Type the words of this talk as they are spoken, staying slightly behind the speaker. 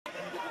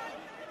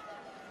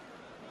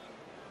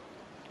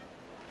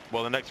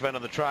Well, the next event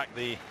on the track,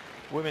 the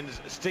women's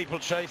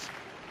steeplechase,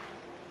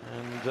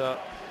 and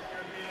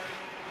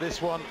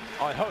this one,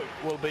 I hope,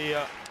 will be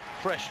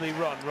freshly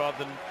run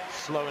rather than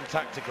slow and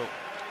tactical.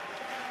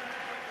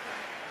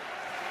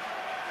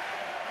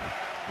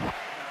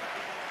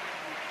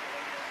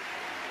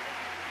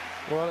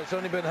 Well, it's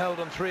only been held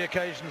on 3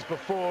 occasions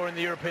before in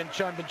the European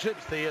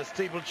Championships, the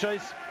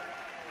steeplechase.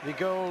 The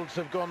golds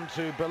have gone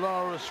to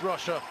Belarus,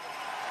 Russia,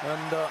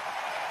 and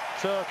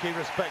Turkey,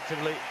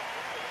 respectively.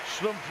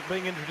 Schlumpf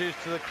being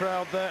introduced to the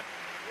crowd there,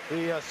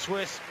 the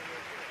Swiss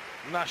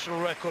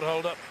national record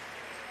holder.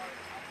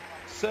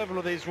 Several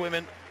of these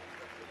women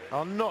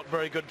are not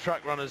very good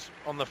track runners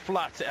on the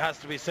flats, it has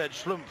to be said.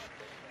 Schlumpf,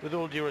 with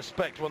all due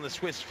respect, won the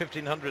Swiss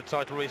 1500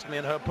 title recently,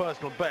 and her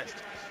personal best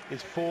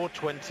is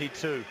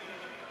 4:22.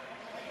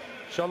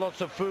 Charlotte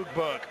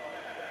Fugberg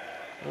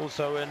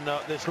also in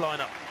this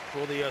lineup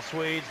for the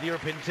Swedes, the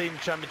European Team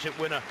Championship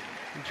winner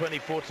in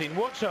 2014.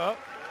 Watch her,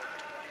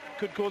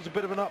 could cause a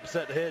bit of an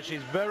upset here.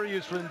 She's very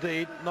useful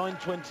indeed.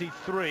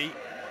 9:23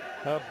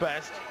 her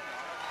best.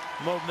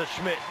 Maruše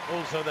Mišmaš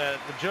also there,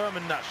 the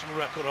German national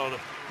record holder.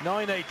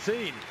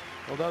 9:18,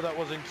 although that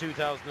was in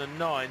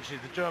 2009. She's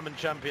the German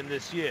champion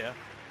this year.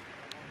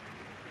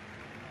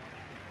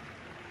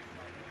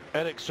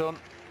 Eriksson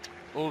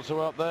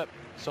also out there.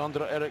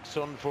 Sandra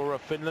Eriksson for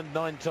Finland,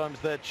 9 times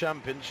their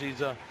champion. She's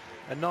a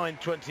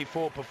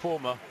 9:24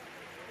 performer,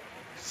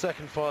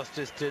 second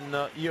fastest in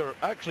Europe,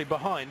 actually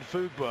behind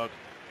Fugberg.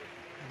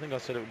 I think I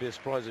said it would be a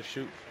surprise if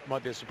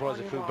might be a surprise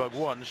if Fugberg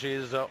won. She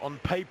is on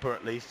paper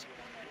at least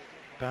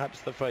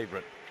perhaps the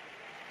favourite.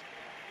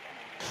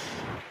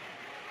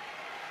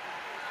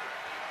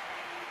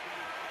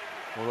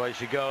 Well, away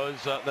she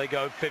goes. They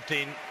go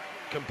 15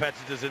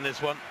 competitors in this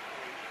one.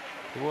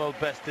 The world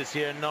best this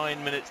year,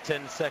 9 minutes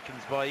 10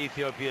 seconds by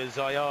Ethiopia's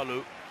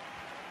Ayalu.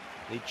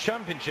 The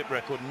championship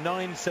record,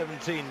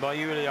 9:17 by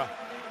Yulia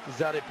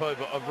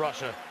Zaripova of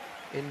Russia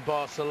in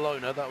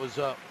Barcelona. That was,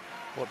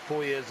 what,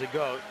 4 years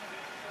ago.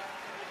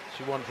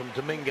 She won from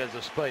Dominguez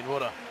of Spain.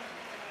 What a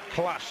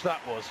clash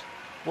that was.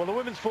 Well, the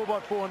women's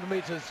 4x400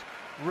 meters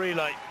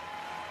relay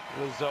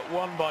was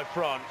won by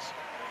France,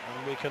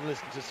 and we can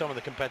listen to some of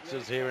the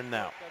competitors here and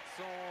now.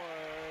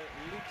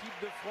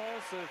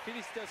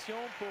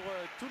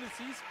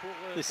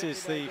 This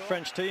is the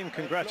French team.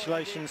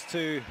 Congratulations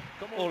to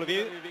all of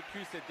you.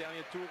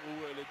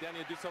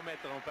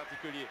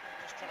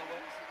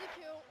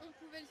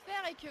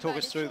 Talk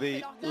us through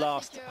the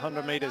last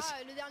 100 meters.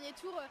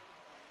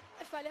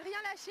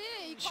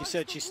 She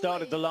said she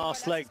started the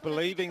last leg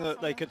believing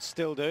that they could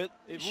still do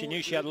it. She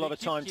knew she had a lot of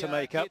time to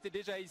make up.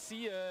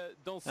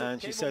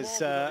 And she says,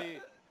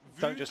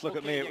 don't just look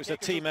at me, it was a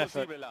team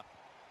effort.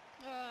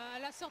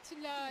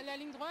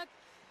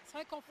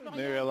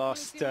 Muriel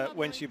asked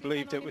when she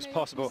believed it was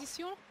possible.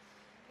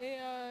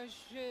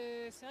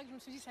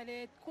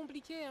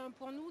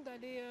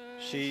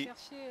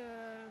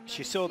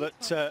 She saw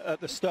that at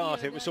the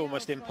start it was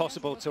almost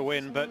impossible to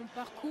win, but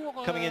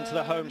coming into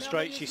the home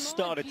straight she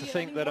started to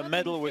think that a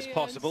medal was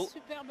possible,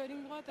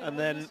 and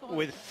then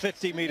with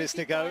 50 meters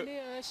to go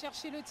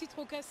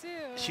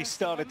she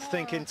started to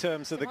think in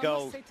terms of the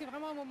gold.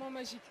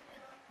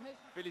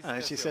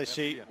 And she says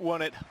she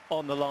won it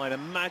on the line. A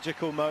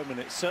magical moment,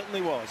 it certainly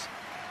was.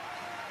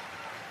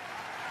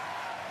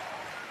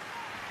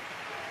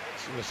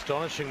 It's an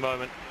astonishing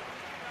moment.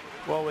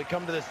 Well, we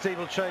come to the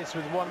steeplechase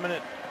with 1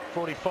 minute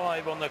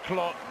 45 on the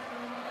clock.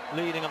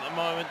 Leading at the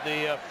moment,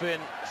 the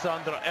Finn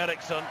Sandra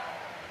Eriksson,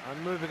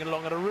 and moving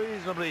along at a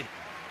reasonably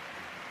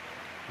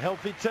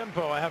healthy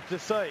tempo, I have to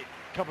say.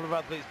 A couple of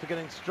athletes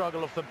beginning to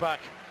struggle off the back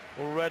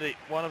already.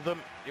 One of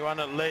them,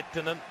 Johanna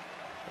Lehtinen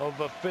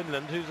of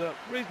Finland, who's a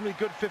reasonably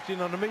good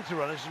 1500 meter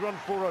runner. She's run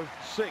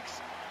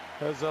 4:06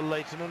 as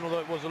Lehtinen, although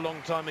it was a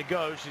long time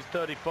ago. She's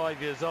 35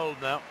 years old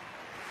now,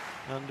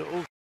 and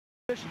all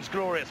conditions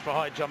glorious for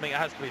high jumping, it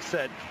has to be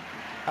said.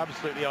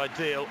 Absolutely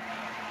ideal.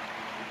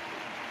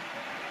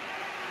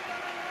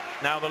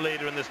 Now the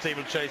leader in the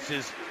steeplechase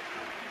is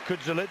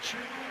Kudzelich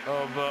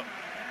of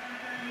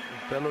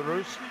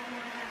Belarus,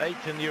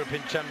 8th in the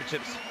European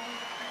Championships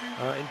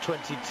in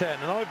 2010,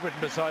 and I've written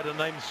beside her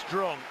name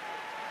Strong,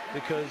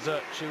 because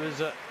she was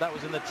that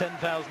was in the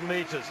 10,000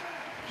 meters.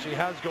 She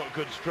has got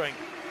good strength,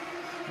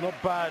 not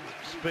bad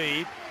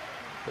speed,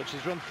 but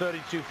she's run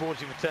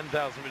 32:40 for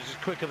 10,000, which is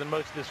quicker than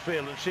most of this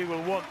field, and she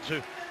will want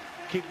to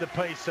keep the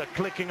pace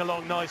clicking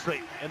along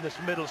nicely in this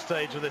middle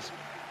stage of this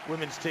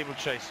women's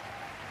steeplechase.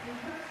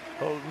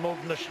 Old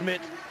Maruše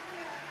Mišmaš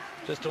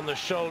just on the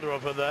shoulder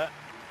of her there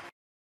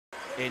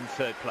in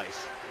 3rd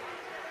place.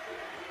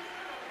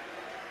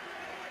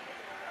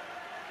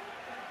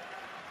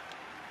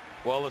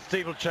 Well, the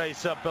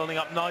steeplechase building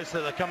up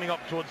nicely. They're coming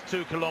up towards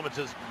 2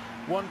 kilometers.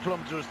 1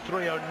 kilometer is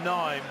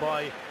 3:09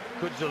 by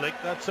Kudzelich.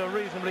 That's a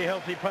reasonably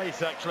healthy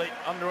pace, actually,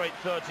 under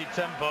 8:30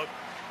 tempo.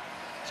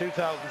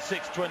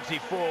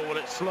 2006-24, well,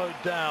 it's slowed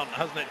down,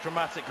 hasn't it,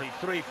 dramatically.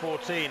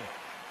 3:14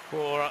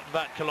 for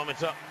that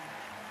kilometer.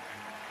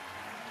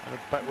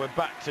 And we're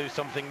back to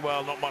something,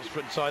 well, not much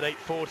for inside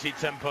 8:40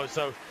 tempo,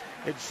 so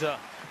it's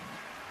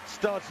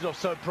started off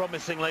so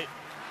promisingly,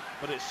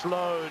 but it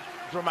slowed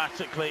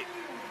dramatically.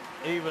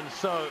 Even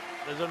so,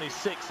 there's only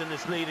 6 in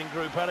this leading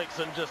group.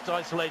 Eriksson just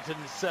isolated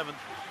in 7th,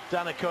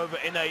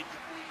 Danikova in 8th.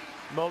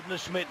 Molnar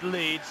Schmidt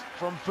leads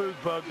from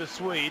Fogberg, the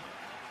Swede.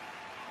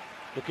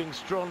 Looking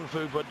strong,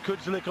 Fogberg.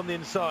 Kudzlik on the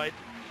inside.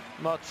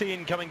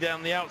 Martin coming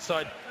down the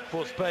outside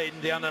for Spain.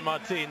 Diana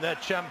Martin, their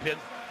champion.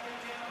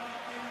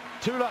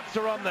 2 laps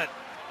to run then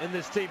in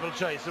this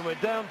steeplechase, and we're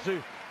down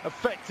to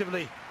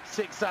effectively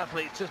 6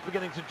 athletes. Just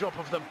beginning to drop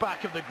off the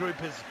back of the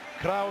group is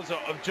Krause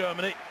of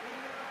Germany.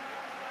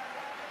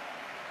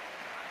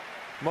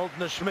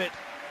 Molnar Schmidt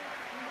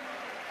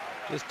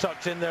just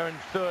tucked in there in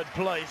 3rd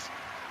place,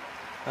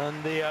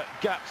 and the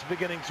gaps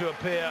beginning to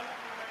appear.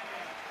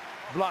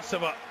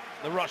 Vlasova,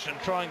 the Russian,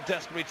 trying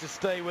desperately to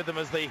stay with them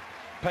as the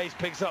pace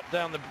picks up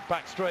down the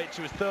back straight.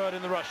 She was 3rd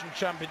in the Russian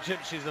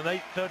Championship. She's an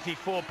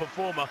 8:34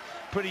 performer,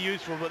 pretty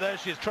useful, but there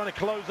she is trying to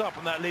close up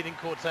on that leading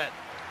quartet.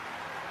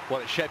 Well,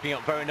 it's shaping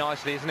up very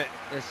nicely, isn't it,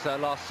 this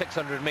last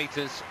 600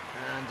 meters,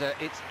 and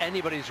it's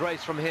anybody's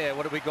race from here.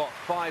 What have we got?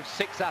 5,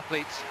 6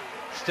 athletes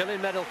still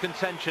in medal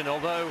contention,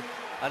 although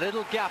a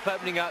little gap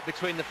opening up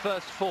between the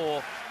first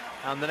 4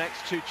 and the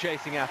next 2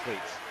 chasing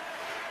athletes.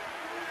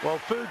 Well,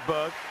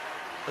 Fogberg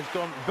has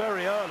gone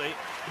very early,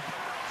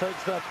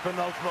 takes that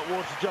penultimate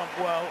water jump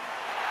well,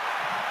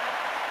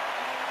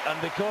 and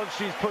because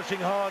she's pushing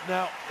hard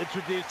now, it's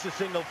reduced to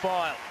single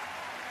file.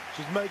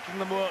 She's making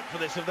them work for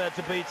this if they're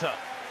to beat her.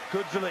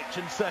 Kudzlik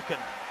in 2nd,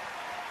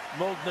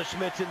 Molnar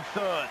Schmidt in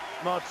 3rd,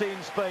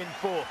 Martin Spain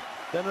 4th,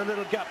 then a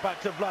little gap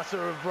back to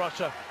Vlasova of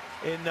Russia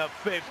in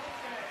 5th,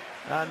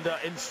 and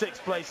in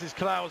 6th place is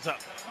Krause,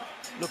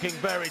 looking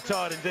very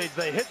tired indeed.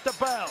 They hit the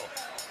bell.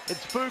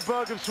 It's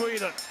Fogberg of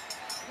Sweden.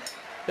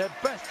 Their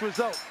best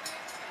result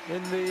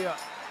in the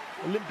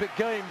Olympic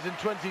Games in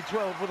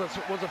 2012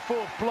 was a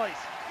 4th place.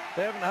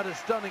 They haven't had a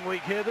stunning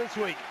week here this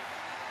week,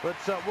 but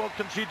what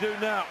can she do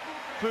now?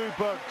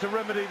 Fogberg to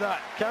remedy that.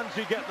 Can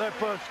she get their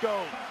first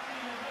gold?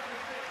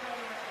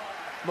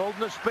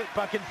 Molnar Schmidt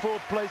back in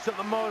 4th place at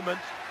the moment,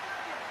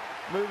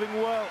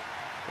 moving well.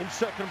 In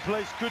 2nd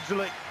place,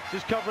 Kudzlik,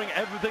 just covering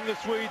everything the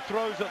Swede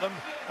throws at them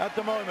at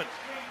the moment.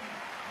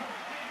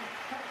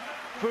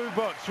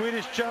 Fogberg,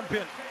 Swedish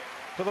champion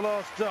for the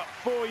last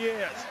 4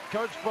 years,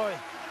 coached by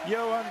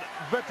Johan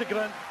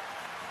Wettergren,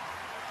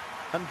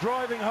 and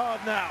driving hard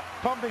now,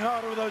 pumping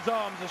harder with those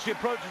arms as she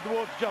approaches the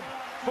water jump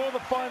for the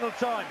final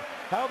time.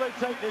 How they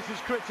take this is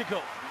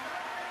critical.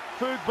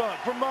 Fogberg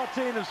from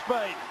Martin of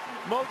Spain.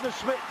 Molnar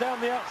Schmidt down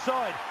the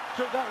outside,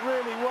 took that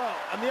really well,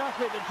 and the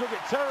athlete that took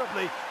it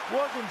terribly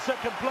was in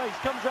 2nd place,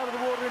 comes out of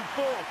the water in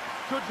 4th,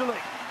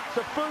 Kudzlik. So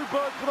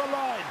Fogberg for the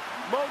line.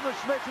 Molnar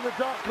Schmidt in the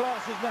dark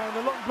glasses now, in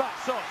the long black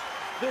socks.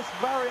 This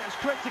barrier is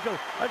critical,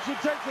 and she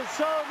takes it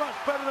so much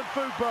better than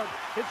Fogberg.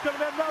 It's going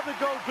to be another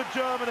goal for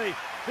Germany.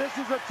 This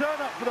is a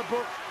turn up for the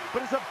books,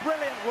 but it's a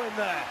brilliant win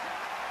there.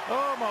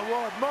 Oh my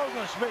word,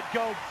 Molnar Schmidt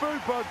gold,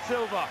 Fogberg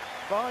silver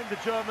behind the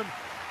German,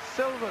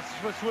 silver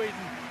for Sweden,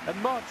 and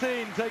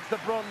Martin takes the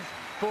bronze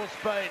for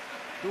Spain.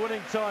 The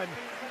winning time,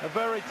 a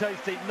very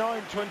tasty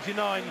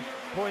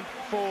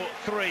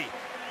 9:29.43.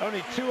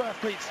 Only 2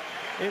 athletes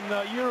in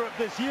Europe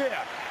this year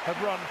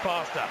have run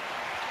faster.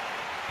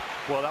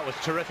 Well, that was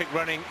terrific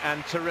running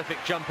and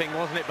terrific jumping,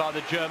 wasn't it, by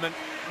the German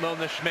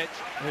Molnar Schmidt,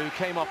 who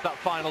came off that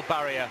final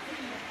barrier.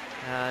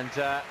 And,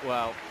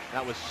 well,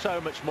 that was so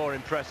much more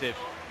impressive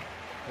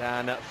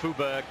than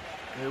Fogberg,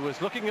 who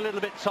was looking a little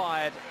bit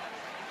tired,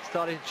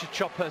 started to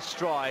chop her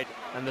stride,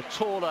 and the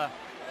taller,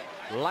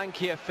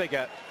 lankier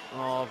figure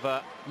of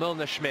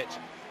Molnar Schmidt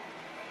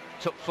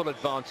took full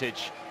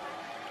advantage.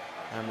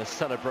 And the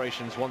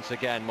celebrations once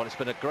again. Well, it's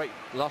been a great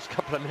last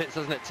couple of minutes,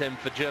 hasn't it, Tim,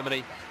 for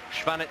Germany.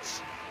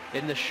 Schwanitz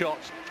in the shot,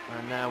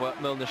 and now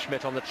Molnar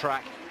Schmidt on the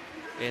track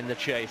in the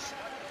chase.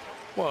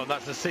 Well,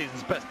 that's the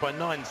season's best by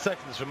 9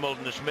 seconds for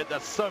Molnar Schmidt.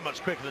 That's so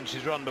much quicker than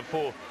she's run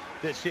before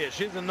this year.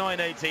 She's a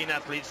 9:18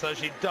 athlete, so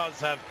she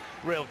does have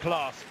real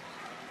class.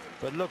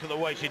 But look at the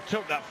way she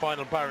took that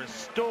final barrier and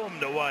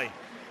stormed away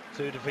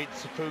to defeat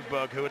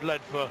Fogberg, who had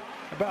led for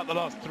about the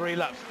last 3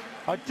 laps.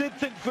 I did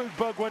think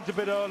Fogberg went a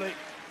bit early.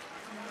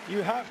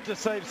 You have to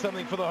save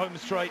something for the home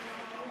straight.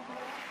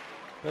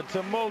 But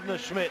Molnar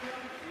Schmidt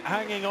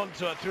hanging on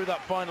to her through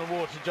that final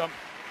water jump.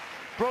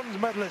 Bronze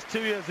medalist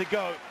 2 years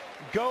ago.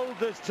 Gold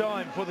this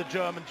time for the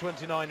German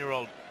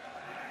 29-year-old.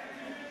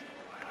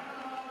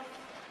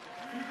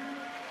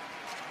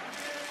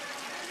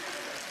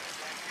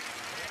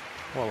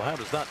 Well, how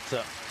does that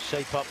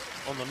shape up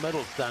on the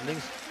medal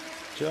standings?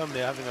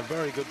 Germany having a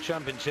very good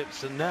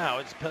championships, and now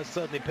it's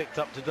certainly picked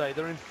up today.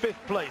 They're in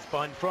 5th place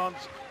behind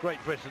France,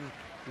 Great Britain,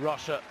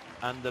 Russia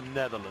and the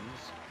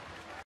Netherlands.